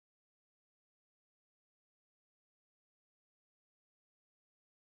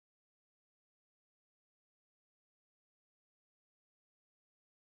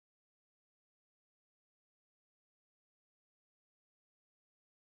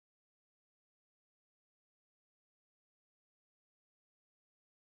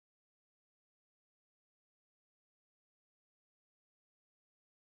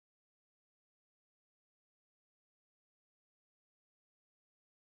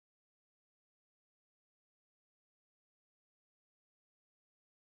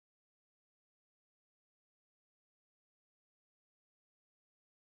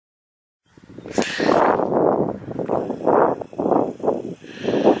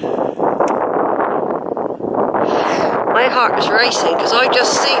My heart is racing because I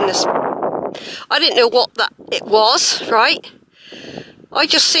just seen this. I didn't know what it was, right? I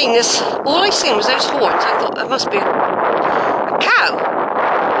just seen this. All I seen was those horns. I thought that must be a cow.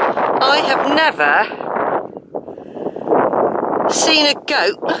 I have never seen a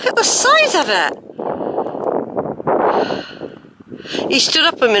goat. Look at the size of it. He stood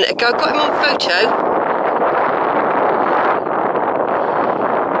up a minute ago. I got him on photo.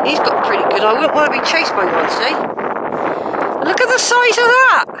 He's got pretty good. I wouldn't want to be chased by one, see? Look at the size of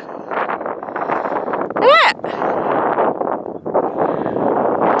that. Yeah.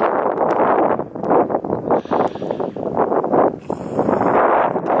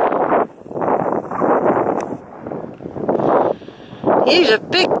 He's a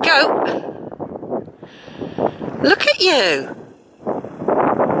big goat. Look at you.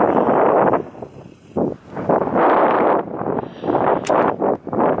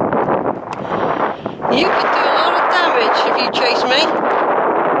 You could do a lot of damage if you chase me.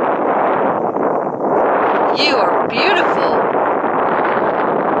 You are beautiful.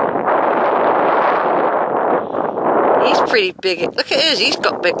 He's pretty big. Look at his. He's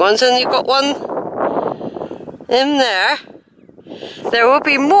got big ones, and you've got one in there. There will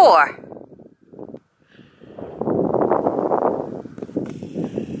be more.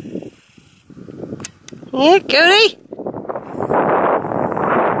 Yeah, goatie.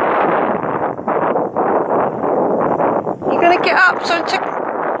 You gonna get up so I take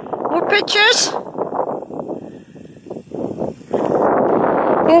more pictures?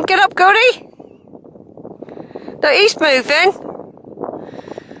 You gonna get up, goatie? No, he's moving.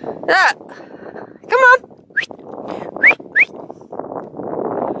 Look. Come on.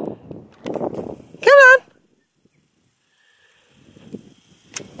 Come on.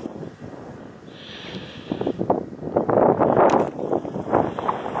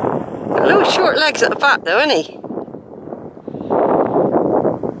 Got little short legs at the back though, isn't he?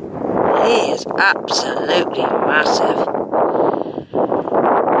 He is absolutely massive.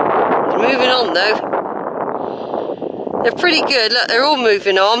 He's moving on though. They're pretty good. Look, they're all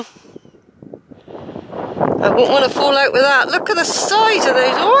moving on. I wouldn't want to fall out with that. Look at the size of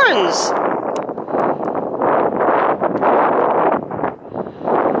those horns.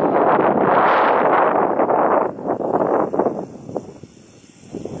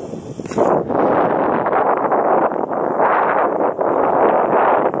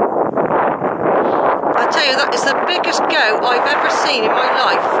 I tell you, that is the biggest goat I've ever seen in my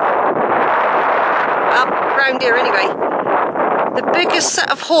life. Up round here anyway. The biggest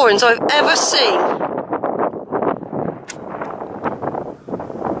set of horns I've ever seen.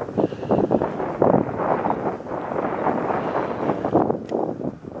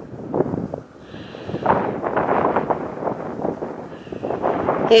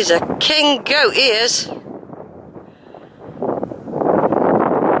 He's a king goat, he is.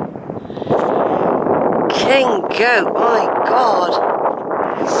 King goat, my God.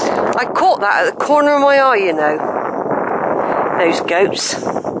 I caught that at the corner of my eye, you know. Those goats.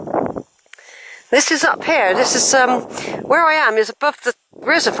 This is up here. This is, where I am is above the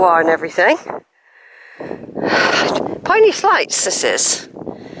reservoir and everything. Piney Slights, this is.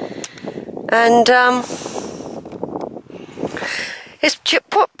 And,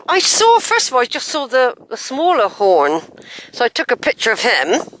 I saw, first of all, I just saw the smaller horn, so I took a picture of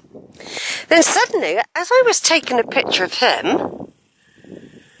him. Then suddenly, as I was taking a picture of him,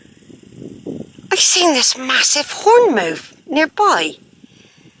 I seen this massive horn move nearby.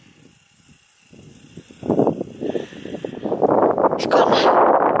 He's gone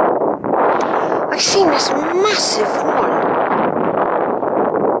now. I seen this massive horn.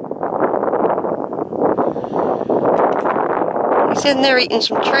 He's in there eating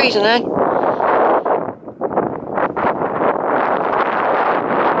some trees now.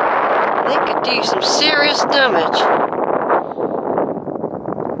 They could do some serious damage.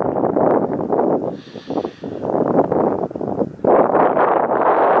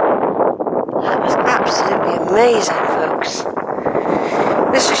 That was absolutely amazing, folks.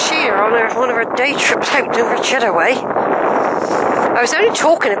 This is Sheila on one of her day trips out over Cheddar Way. I was only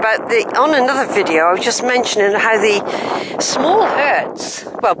talking about on another video, I was just mentioning how the small herds,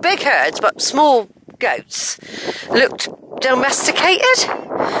 well, big herds, but small goats, looked domesticated.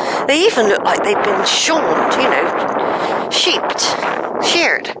 They even looked like they'd been shorn, you know, sheared.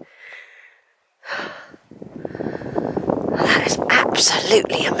 That is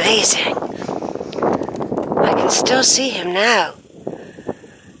absolutely amazing. I can still see him now.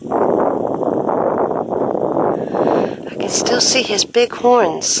 I can still see his big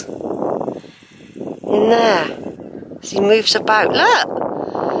horns in there as he moves about. Look!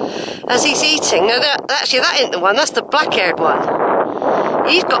 as he's eating. No, actually that ain't the one, that's the black-haired one.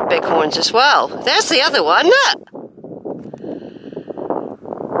 He's got big horns as well. There's the other one, look!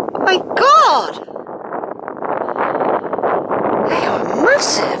 My God! They are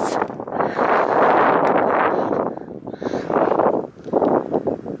massive!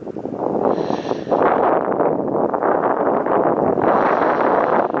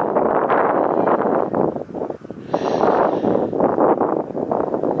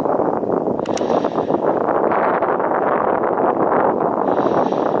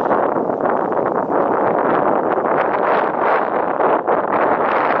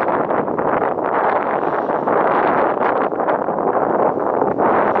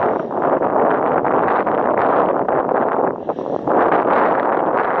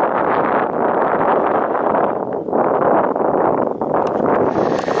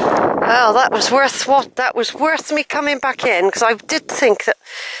 Well, that was worth me coming back in, because I did think that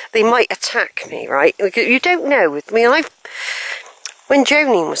they might attack me, right? You don't know with me. When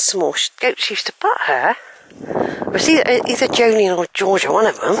Jolene was small, goats used to butt her. It was either Jolene or Georgia, one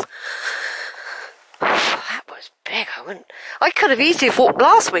of them. Oh, that was big. I could have easily walked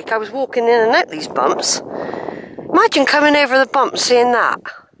last week. I was walking in and out these bumps. Imagine coming over the bump, seeing that,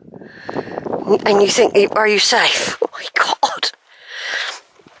 and you think, "Are you safe?" Oh my God.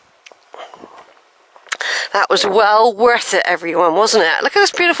 That was well worth it, everyone, wasn't it? Look at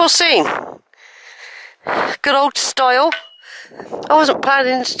this beautiful scene. Good old style. I wasn't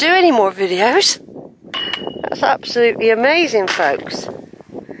planning to do any more videos. That's absolutely amazing, folks.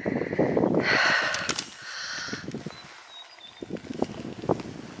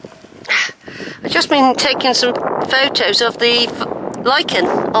 I've just been taking some photos of the lichen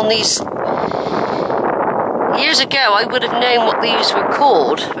on these. Years ago, I would have known what these were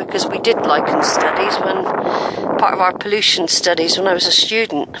called, because we did lichen studies part of our pollution studies when I was a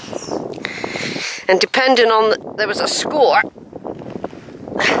student. And depending on there was a score.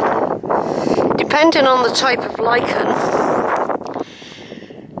 Depending on the type of lichen,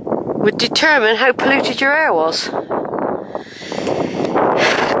 would determine how polluted your air was.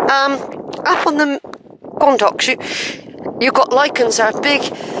 Up on the Gondoks, you've got lichens that are big,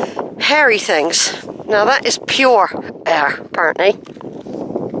 hairy things. Now that is pure air, apparently.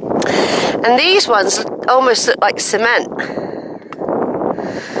 And these ones almost look like cement.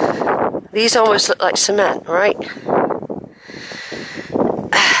 These almost look like cement, right?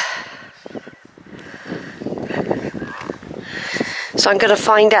 So I'm going to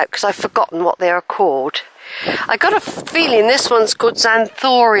find out, because I've forgotten what they are called. I got a feeling this one's called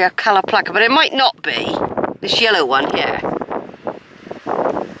Xanthoria caloplaca, but it might not be. This yellow one here.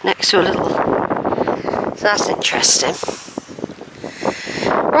 Next to a little... So that's interesting.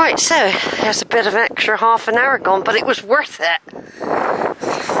 Right, so there's a bit of an extra half an hour gone, but it was worth it.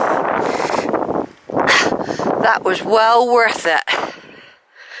 That was well worth it.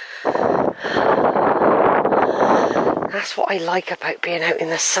 That's what I like about being out in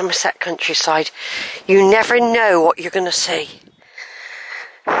the Somerset countryside. You never know what you're going to see.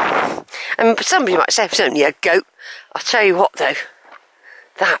 And somebody might say it's only a goat. I'll tell you what though,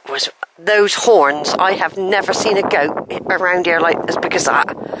 those horns, I have never seen a goat around here like as big as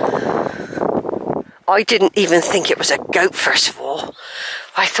that. I didn't even think it was a goat, first of all.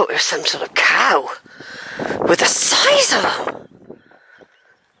 I thought it was some sort of cow with the size of them.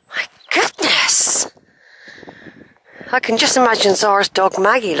 My goodness. I can just imagine Zara's dog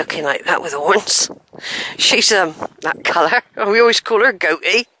Maggie looking like that with horns. She's that colour. We always call her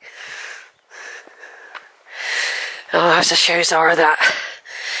Goaty. Oh, I have to show Zara that.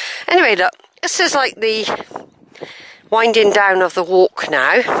 Anyway, look, this is like the winding down of the walk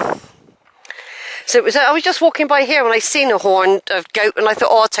now. So I was just walking by here when I seen a horned goat, and I thought,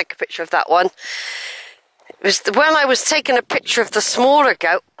 oh, I'll take a picture of that one. It was when I was taking a picture of the smaller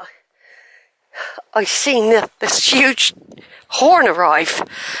goat, I seen this huge horn arrive.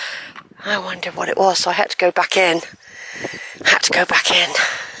 I wondered what it was, so I had to go back in.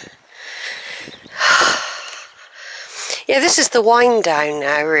 Yeah, this is the wind down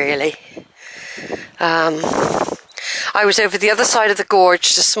now, really. I was over the other side of the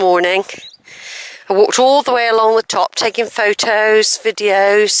gorge this morning. I walked all the way along the top, taking photos,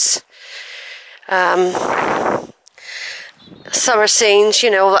 videos, summer scenes, you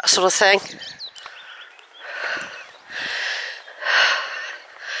know, all that sort of thing.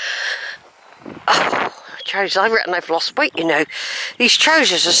 Oh, trousers, I reckon I've lost weight, you know. These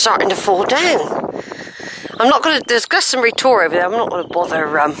trousers are starting to fall down. I'm not going to, there's glastonbury tour over there, I'm not going to bother,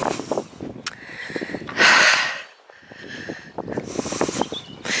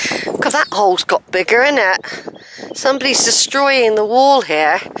 because that hole's got bigger, innit? Somebody's destroying the wall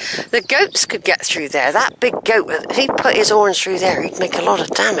here. The goats could get through there. That big goat, if he put his horns through there, he'd make a lot of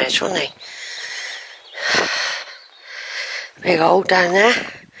damage, wouldn't he? Big hole down there.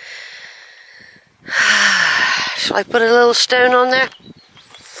 Shall I put a little stone on there?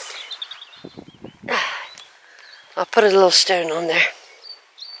 I'll put a little stone on there.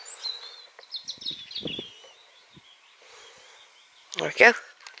 There we go.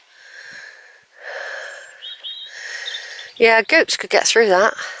 Yeah, goats could get through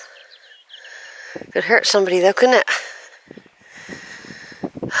that. Could hurt somebody though, couldn't it?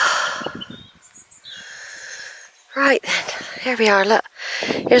 Right then, here we are, look.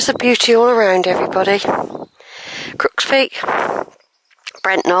 Here's the beauty all around, everybody. Crooks Peak,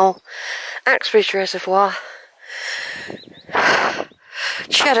 Brent Knoll, Axbridge Reservoir,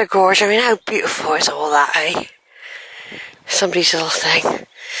 Cheddar Gorge. I mean, how beautiful is all that, eh? Somebody's little thing.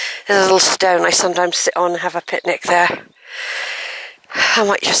 There's a little stone I sometimes sit on and have a picnic there. I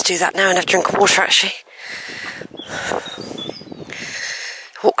might just do that now and have a drink of water, actually.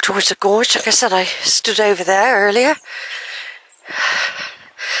 Walk towards the gorge. Like I said, I stood over there earlier.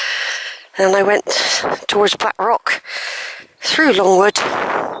 And I went towards Black Rock, through Longwood,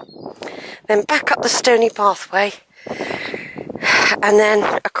 then back up the stony pathway, and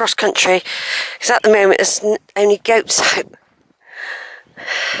then across country, because at the moment there's only goats out.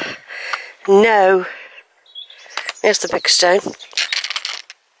 No. There's the big stone.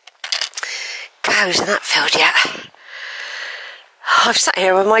 Cows in that field yet. I've sat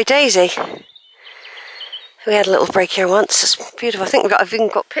here with my Daisy. We had a little break here once. It's beautiful. I think I've even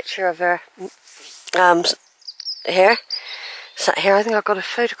got a picture of her here. Sat here. I think I've got a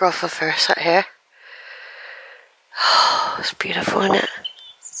photograph of her sat here. Oh, it's beautiful, isn't it?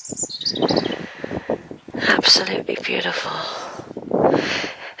 Absolutely beautiful.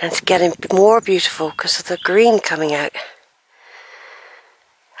 And it's getting more beautiful because of the green coming out.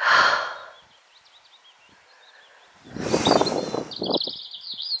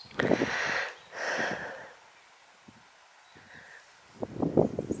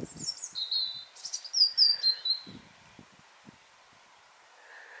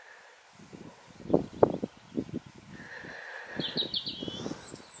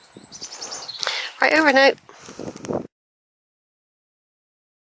 Right, over now.